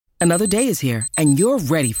Another day is here, and you're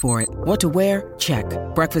ready for it. What to wear? Check.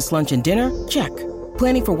 Breakfast, lunch, and dinner? Check.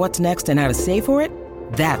 Planning for what's next and how to save for it?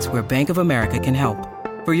 That's where Bank of America can help.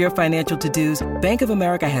 For your financial to-dos, Bank of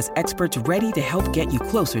America has experts ready to help get you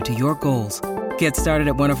closer to your goals. Get started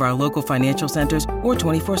at one of our local financial centers or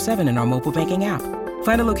 24/7 in our mobile banking app.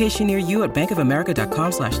 Find a location near you at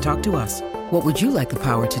bankofamerica.com/talktous. What would you like the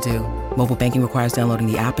power to do? Mobile banking requires downloading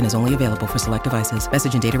the app and is only available for select devices.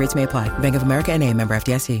 Message and data rates may apply. Bank of America N.A., member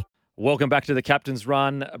FDIC. Welcome back to the Captain's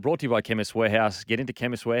Run, brought to you by Chemist Warehouse. Get into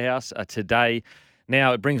Chemist Warehouse today.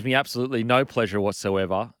 Now, it brings me absolutely no pleasure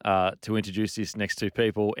whatsoever to introduce these next two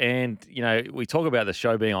people. And, you know, we talk about the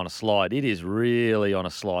show being on a slide. It is really on a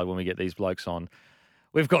slide when we get these blokes on.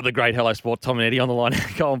 We've got the great Hello Sport, Tom and Eddie, on the line.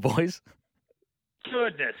 Go on, boys.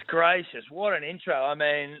 Goodness gracious, what an intro. I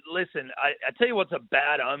mean, listen, I tell you what's a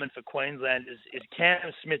bad omen for Queensland is Cam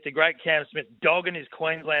Smith, the great Cam Smith, dogging his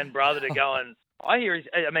Queensland brother to go and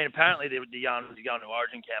apparently the yarn was going to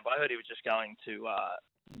Origin camp. I heard he was just going to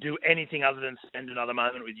do anything other than spend another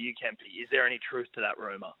moment with you, Kempy. Is there any truth to that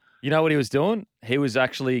rumour? You know what he was doing? He was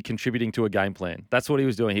actually contributing to a game plan. That's what he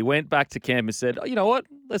was doing. He went back to camp and said, oh, you know what?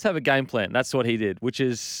 Let's have a game plan. That's what he did, which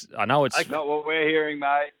is, I know it's... Not what we're hearing,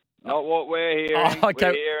 mate. Not what we're hearing. Oh, okay.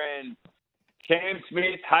 We're hearing Cam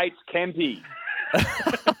Smith hates Kempy.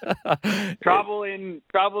 Trouble in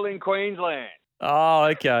Queensland. Oh,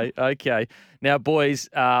 okay. Now, boys,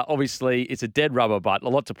 obviously it's a dead rubber, but a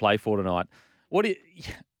lot to play for tonight. What are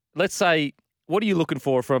you looking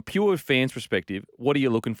for from a pure fan's perspective? What are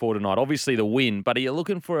you looking for tonight? Obviously the win, but are you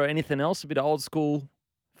looking for anything else? A bit of old school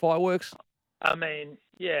fireworks? I mean,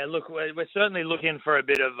 yeah, look, we're certainly looking for a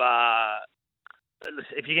bit of...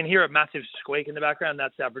 if you can hear a massive squeak in the background,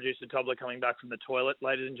 that's our producer Tobler coming back from the toilet,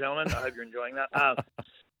 ladies and gentlemen. I hope you're enjoying that.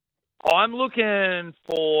 I'm looking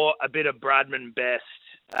for a bit of Bradman Best,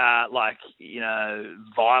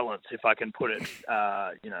 violence, if I can put it,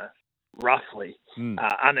 roughly,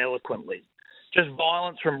 uneloquently. Just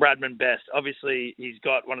violence from Bradman Best. Obviously, he's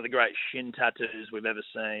got one of the great shin tattoos we've ever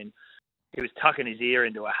seen. He was tucking his ear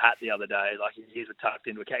into a hat the other day, like his ears were tucked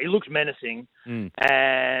into a cat. He looks menacing,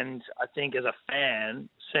 and I think as a fan,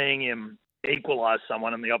 seeing him equalise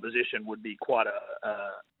someone in the opposition would be quite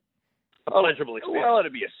a pleasurable experience. Well,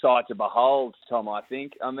 it'd be a sight to behold, Tom, I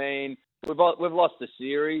think. I mean, we've lost the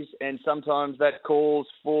series, and sometimes that calls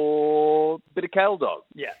for a bit of cattle dog.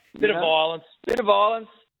 Yeah, bit of violence.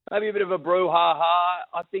 Maybe a bit of a brouhaha.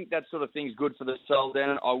 I think that sort of thing's good for the soul,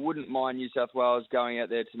 Dan. I wouldn't mind New South Wales going out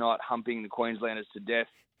there tonight humping the Queenslanders to death.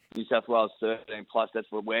 New South Wales 13 plus,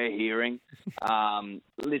 that's what we're hearing.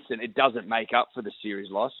 Listen, it doesn't make up for the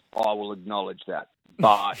series loss. I will acknowledge that.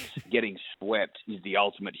 But getting swept is the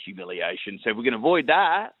ultimate humiliation. So if we can avoid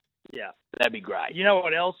that, yeah, that'd be great. You know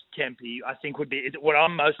what else, Kempy, I think would be, what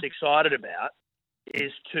I'm most excited about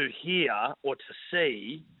is to hear or to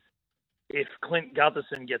see if Clint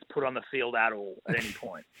Gutherson gets put on the field at all at any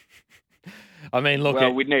point. I mean, look...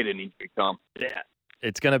 Well, we'd need an injury, Tom. Yeah.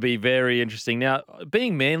 It's going to be very interesting. Now,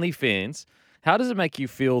 being Manly fans, how does it make you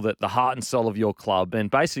feel that the heart and soul of your club and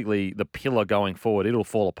basically the pillar going forward, it'll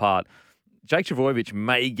fall apart? Jake Trbojevic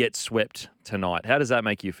may get swept tonight. How does that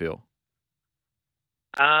make you feel?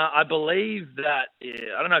 I believe that,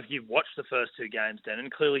 I don't know if you've watched the first two games, Dan,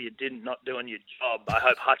 and clearly you didn't, not doing your job. I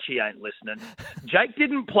hope Hutchie ain't listening. Jake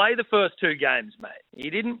didn't play the first two games, mate. He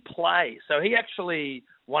didn't play. So he actually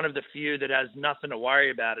one of the few that has nothing to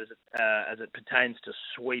worry about as it pertains to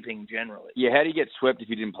sweeping generally. Yeah, how do you get swept if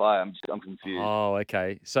you didn't play? I'm confused. Oh,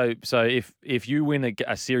 okay. So if you win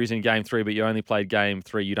a series in Game 3 but you only played Game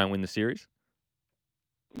 3, you don't win the series?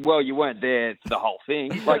 Well, you weren't there for the whole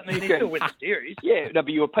thing. You still win the series. Yeah, no,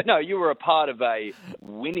 but you were a part of a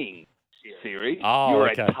winning series. Oh, you were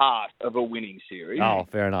okay. a part of a winning series. Oh,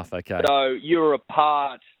 fair enough. Okay. So you were a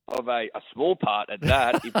part of a small part at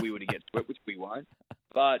that, if we were to get swept, which we won't.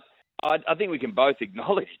 But I think we can both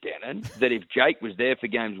acknowledge, Dannon, that if Jake was there for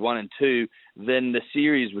games 1 and 2, then the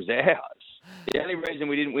series was ours. The only reason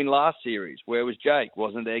we didn't win last series, where was Jake?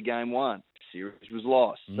 Wasn't there game 1? Series was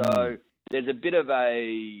lost. So there's a bit of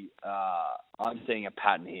I'm seeing a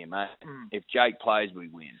pattern here, mate. If Jake plays, we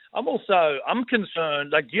win. I'm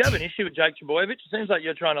concerned. Like, do you have an issue with Jake Trbojevic? It seems like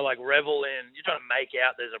you're trying to revel in, you're trying to make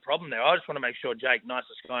out there's a problem there. I just want to make sure Jake,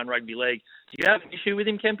 nicest guy in rugby league. Do you have an issue with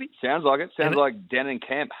him, Kempy? Sounds like it. Sounds like Dannon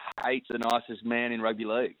Camp hates the nicest man in rugby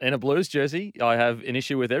league. In a Blues jersey, I have an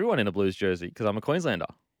issue with everyone in a Blues jersey because I'm a Queenslander.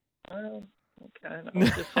 Well, okay.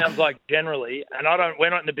 It just sounds like generally, and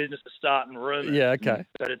we're not in the business of starting rumours. Yeah, okay.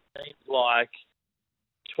 But it seems like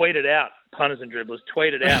Tweet it out, punters and dribblers.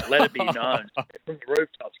 Tweet it out. Let it be known from the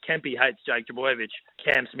rooftops. Kempy hates Jake Trbojevic.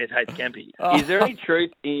 Cam Smith hates Kempy. Is there any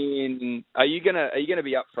truth in? Are you gonna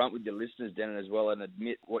be upfront with your listeners, Denon, as well, and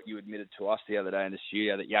admit what you admitted to us the other day in the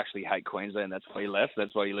studio, that you actually hate Queensland? That's why you left.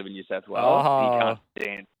 That's why you live in New South Wales. You can't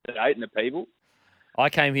stand the state and the people. I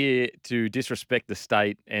came here to disrespect the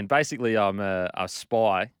state, and basically I'm a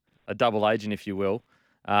spy, a double agent, if you will.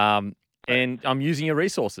 And I'm using your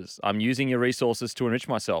resources. I'm using your resources to enrich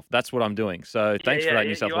myself. That's what I'm doing. So thanks for that,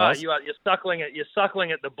 New South Wales. You are. You're suckling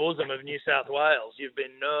at the bosom of New South Wales. You've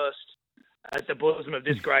been nursed at the bosom of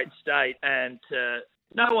this great state, and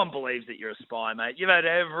no one believes that you're a spy, mate. You've had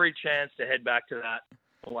every chance to head back to that.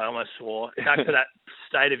 Well, I almost swore back to that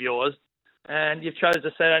state of yours, and you've chosen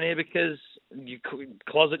to stay down here because you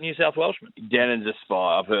closet New South Welshman. Denon's a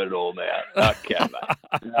spy. I've heard it all now. Okay,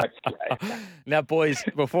 mate. Okay. Now, boys,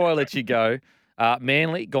 before I let you go,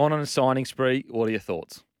 Manly, gone on a signing spree. What are your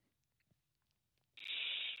thoughts?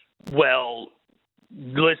 Well,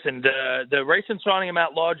 listen, the recent signing of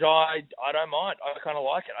Matt Lodge, I don't mind. I kind of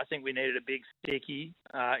like it. I think we needed a big thickie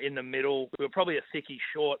in the middle. We were probably a thickie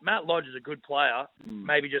short. Matt Lodge is a good player.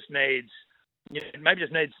 Maybe just needs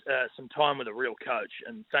some time with a real coach,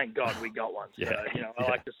 and thank God we got one. So, I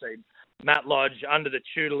like to see Matt Lodge under the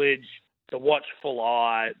tutelage, the watchful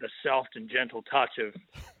eye, the soft and gentle touch of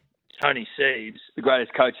Tony Seeds. The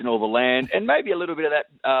greatest coach in all the land, and maybe a little bit of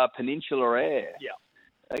that peninsular air. Yeah.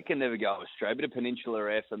 They can never go astray. A bit of peninsular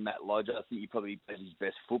air for Matt Lodge. I think he probably plays his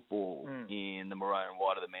best football in the maroon and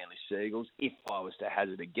white of the Manly Seagulls, if I was to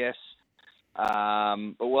hazard a guess.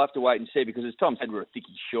 But we'll have to wait and see, because as Tom said, we're a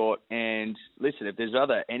thickie short. And listen, if there's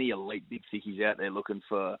any elite big thickies out there looking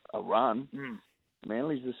for a run,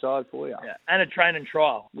 Manly's the side for you. Yeah, and a train and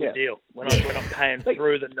trial. Good deal. We're not paying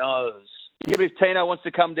through the nose. Yeah, but if Tino wants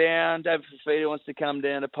to come down, David Fafita wants to come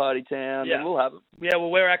down to Party Town, then we'll have him. Yeah, well,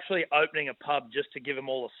 we're actually opening a pub just to give them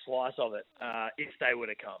all a slice of it, if they were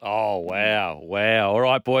to come. Oh, wow. All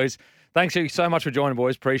right, boys. Thanks so much for joining,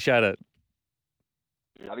 boys. Appreciate it.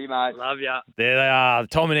 Love you, mate. Love ya. There they are,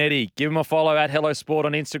 Tom and Eddy. Give them a follow at Hello Sport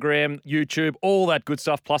on Instagram, YouTube, all that good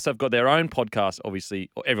stuff. Plus, they've got their own podcast, obviously.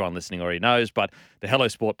 Everyone listening already knows, but the Hello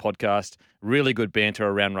Sport podcast, really good banter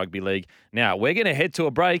around rugby league. Now, we're going to head to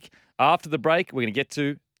a break. After the break, we're going to get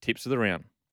to tips of the round.